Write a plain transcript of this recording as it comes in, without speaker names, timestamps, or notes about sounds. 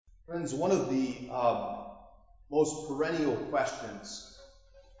Friends, one of the most perennial questions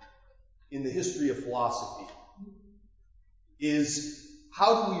in the history of philosophy is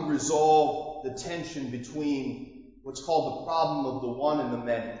how do we resolve the tension between what's called the problem of the one and the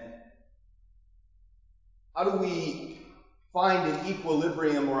many? How do we find an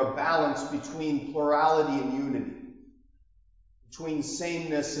equilibrium or a balance between plurality and unity, between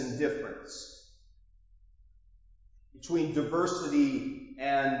sameness and difference, between diversity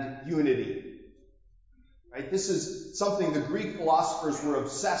and unity? Right? This is something the Greek philosophers were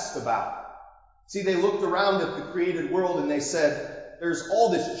obsessed about. See, they looked around at the created world and they said, there's all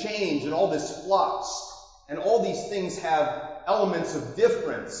this change and all this flux, and all these things have elements of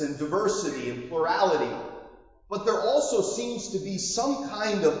difference and diversity and plurality. But there also seems to be some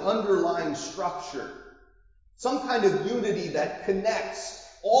kind of underlying structure, some kind of unity that connects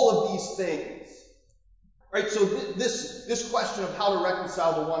all of these things. Right? So this question of how to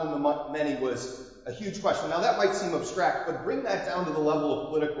reconcile the one and the many was a huge question. Now that might seem abstract, but bring that down to the level of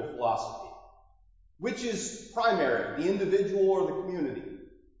political philosophy. Which is primary, the individual or the community?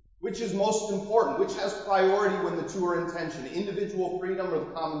 Which is most important? Which has priority when the two are in tension? Individual freedom or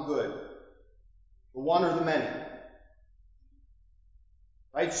the common good? The one or the many?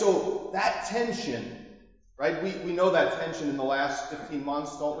 Right? So that tension, right? We know that tension in the last 15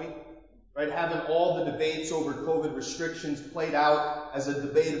 months, don't we? Right? Having all the debates over COVID restrictions played out as a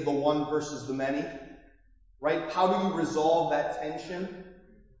debate of the one versus the many. Right? How do you resolve that tension?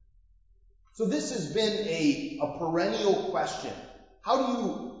 So this has been a perennial question. How do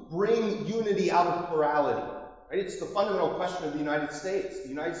you bring unity out of plurality? Right? It's the fundamental question of the United States. The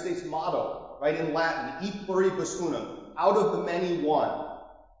United States motto, right, in Latin, e pluribus unum, out of the many one.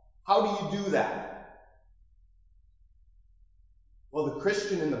 How do you do that? Well, the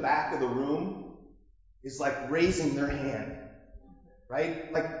Christian in the back of the room is like raising their hand.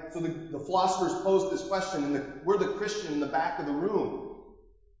 Right? Like, so the philosophers posed this question, and we're the Christian in the back of the room.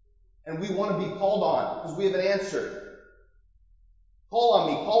 And we want to be called on because we have an answer. Call on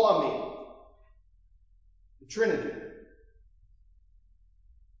me, call on me. The Trinity.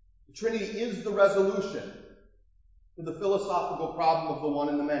 The Trinity is the resolution to the philosophical problem of the one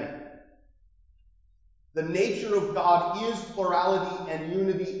and the many. The nature of God is plurality and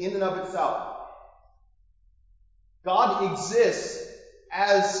unity in and of itself. God exists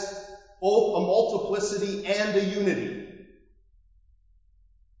as both a multiplicity and a unity.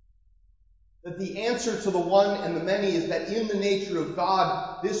 That the answer to the one and the many is that in the nature of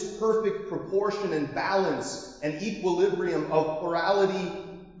God, this perfect proportion and balance and equilibrium of plurality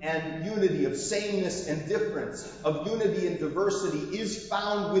and unity, of sameness and difference, of unity and diversity is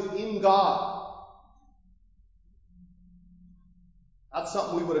found within God. Not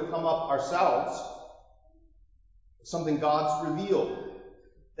something we would have come up ourselves. It's something God's revealed.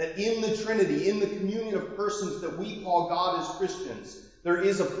 That in the Trinity, in the communion of persons that we call God as Christians, there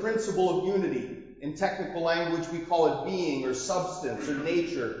is a principle of unity. In technical language, we call it being or substance or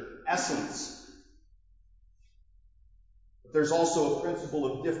nature, essence. But there's also a principle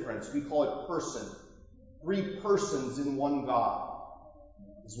of difference. We call it person. 3 persons in one God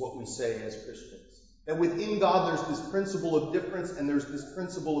is what we say as Christians. That within God there's this principle of difference and there's this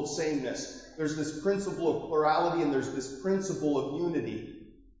principle of sameness. There's this principle of plurality and there's this principle of unity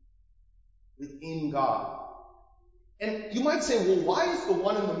within God. And you might say, well, why is the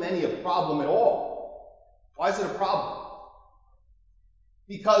one and the many a problem at all? Why is it a problem?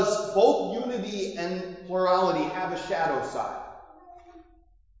 Because both unity and plurality have a shadow side.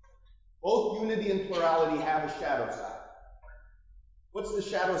 Both unity and plurality have a shadow side. What's the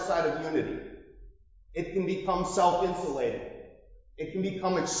shadow side of unity? It can become self-insulating. It can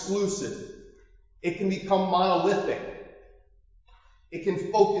become exclusive. It can become monolithic. It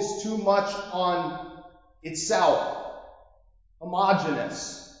can focus too much on itself.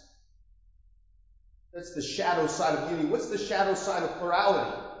 Homogeneous. That's the shadow side of unity. What's the shadow side of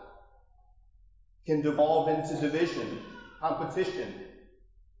plurality? Can devolve into division, competition,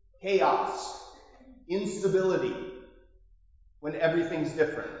 chaos, instability, when everything's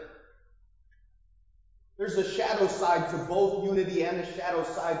different. There's a shadow side to both unity and a shadow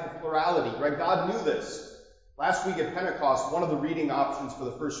side to plurality, right? God knew this. Last week at Pentecost, one of the reading options for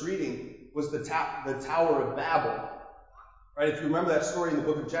the first reading was the Tower of Babel. Right? If you remember that story in the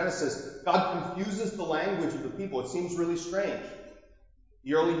book of Genesis, God confuses the language of the people. It seems really strange.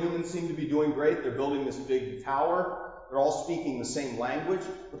 The early humans seem to be doing great. They're building this big tower. They're all speaking the same language.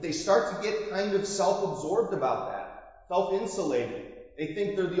 But they start to get kind of self-absorbed about that. Self-insulated. They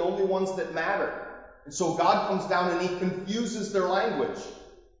think they're the only ones that matter. And so God comes down and he confuses their language.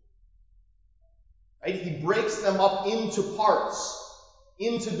 Right? He breaks them up into parts,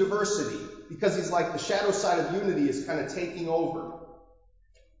 into diversity, because he's like the shadow side of unity is kind of taking over.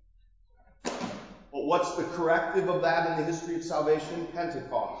 But what's the corrective of that in the history of salvation?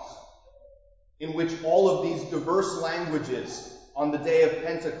 Pentecost, in which all of these diverse languages on the day of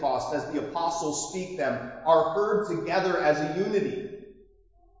Pentecost, as the apostles speak them, are heard together as a unity.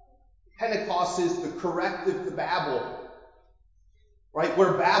 Pentecost is the corrective to Babel, right?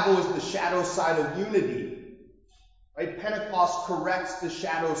 Where Babel is the shadow side of unity, right? Pentecost corrects the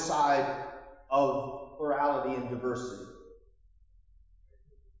shadow side of plurality and diversity.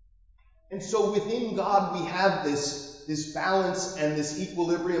 And so within God we have this balance and this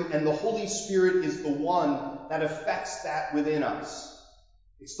equilibrium, and the Holy Spirit is the one that affects that within us.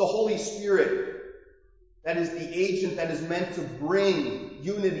 It's the Holy Spirit that is the agent that is meant to bring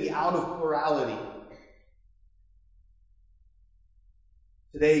unity out of plurality.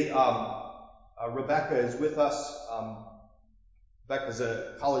 Today, Rebecca is with us. Rebecca's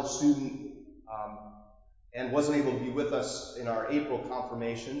a college student and wasn't able to be with us in our April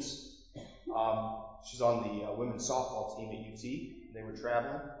confirmations. She's on the women's softball team at UT. They were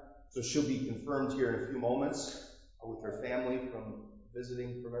traveling. So she'll be confirmed here in a few moments with her family from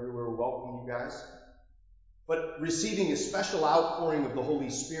visiting from everywhere. We welcome you guys. But receiving a special outpouring of the Holy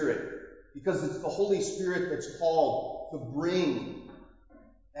Spirit, because it's the Holy Spirit that's called to bring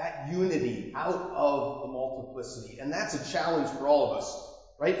that unity out of the multiplicity. And that's a challenge for all of us,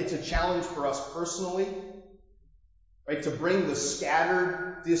 right? It's a challenge for us personally, right? To bring the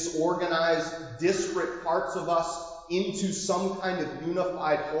scattered, disorganized, disparate parts of us into some kind of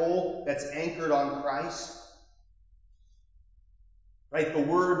unified whole that's anchored on Christ. Right? The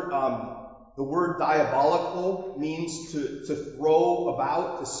word diabolical means to throw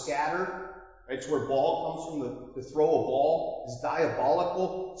about, to scatter. Right? It's where ball comes from. To throw a ball is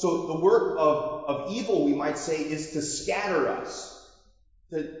diabolical. So the work of evil, we might say, is to scatter us,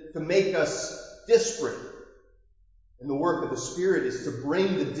 to make us disparate. And the work of the Spirit is to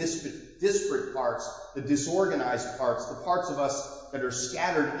bring the disparate parts, the disorganized parts, the parts of us that are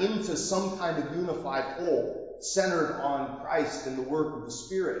scattered into some kind of unified whole, centered on Christ and the work of the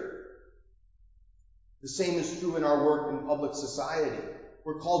Spirit. The same is true in our work in public society.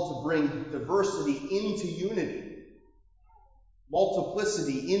 We're called to bring diversity into unity,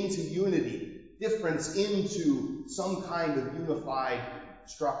 multiplicity into unity, difference into some kind of unified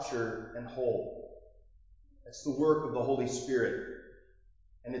structure and whole. It's the work of the Holy Spirit.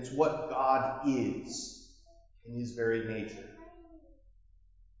 And it's what God is in His very nature.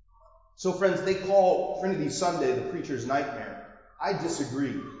 So friends, they call Trinity Sunday the preacher's nightmare. I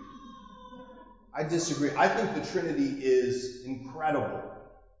disagree. I think the Trinity is incredible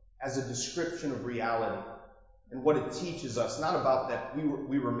as a description of reality and what it teaches us. Not about that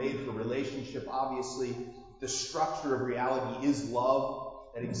we were made for relationship, obviously. The structure of reality is love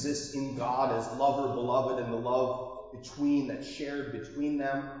that exists in God as lover, beloved, and the love that's shared between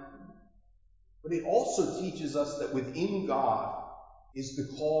them. But it also teaches us that within God is the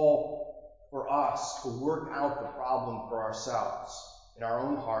call for us to work out the problem for ourselves, in our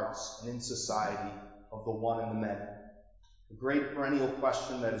own hearts and in society, of the one and the many. The great perennial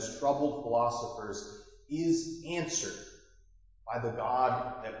question that has troubled philosophers is answered by the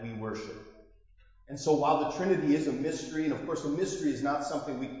God that we worship. And so while the Trinity is a mystery, and of course a mystery is not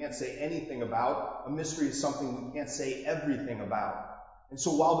something we can't say anything about, a mystery is something we can't say everything about. And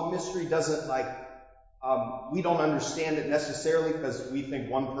so while the mystery doesn't we don't understand it necessarily because we think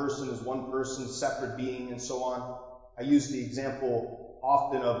one person is one person, separate being, and so on. I use the example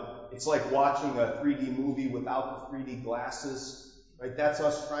often of it's like watching a 3D movie without the 3D glasses, right? That's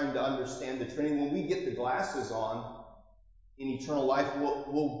us trying to understand the Trinity. When we get the glasses on in eternal life,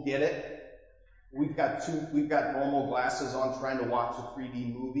 we'll get it. We've got normal glasses on trying to watch a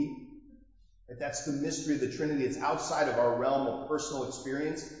 3D movie. Right? That's the mystery of the Trinity. It's outside of our realm of personal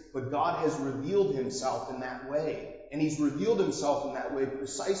experience, but God has revealed Himself in that way. And He's revealed Himself in that way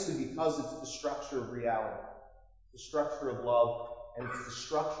precisely because it's the structure of reality, the structure of love, and it's the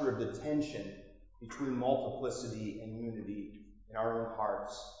structure of the tension between multiplicity and unity in our own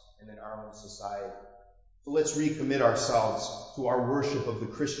hearts and in our own society. So let's recommit ourselves to our worship of the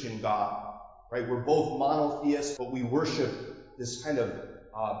Christian God. Right? We're both monotheists, but we worship this kind of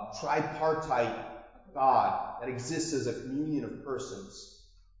tripartite God that exists as a communion of persons.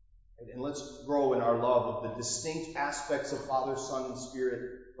 And let's grow in our love of the distinct aspects of Father, Son, and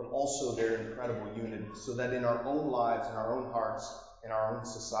Spirit, but also their incredible unity, so that in our own lives, in our own hearts, in our own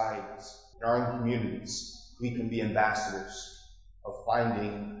societies, in our own communities, we can be ambassadors of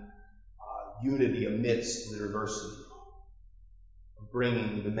finding unity amidst the diversity, of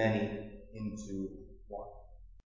bringing the many into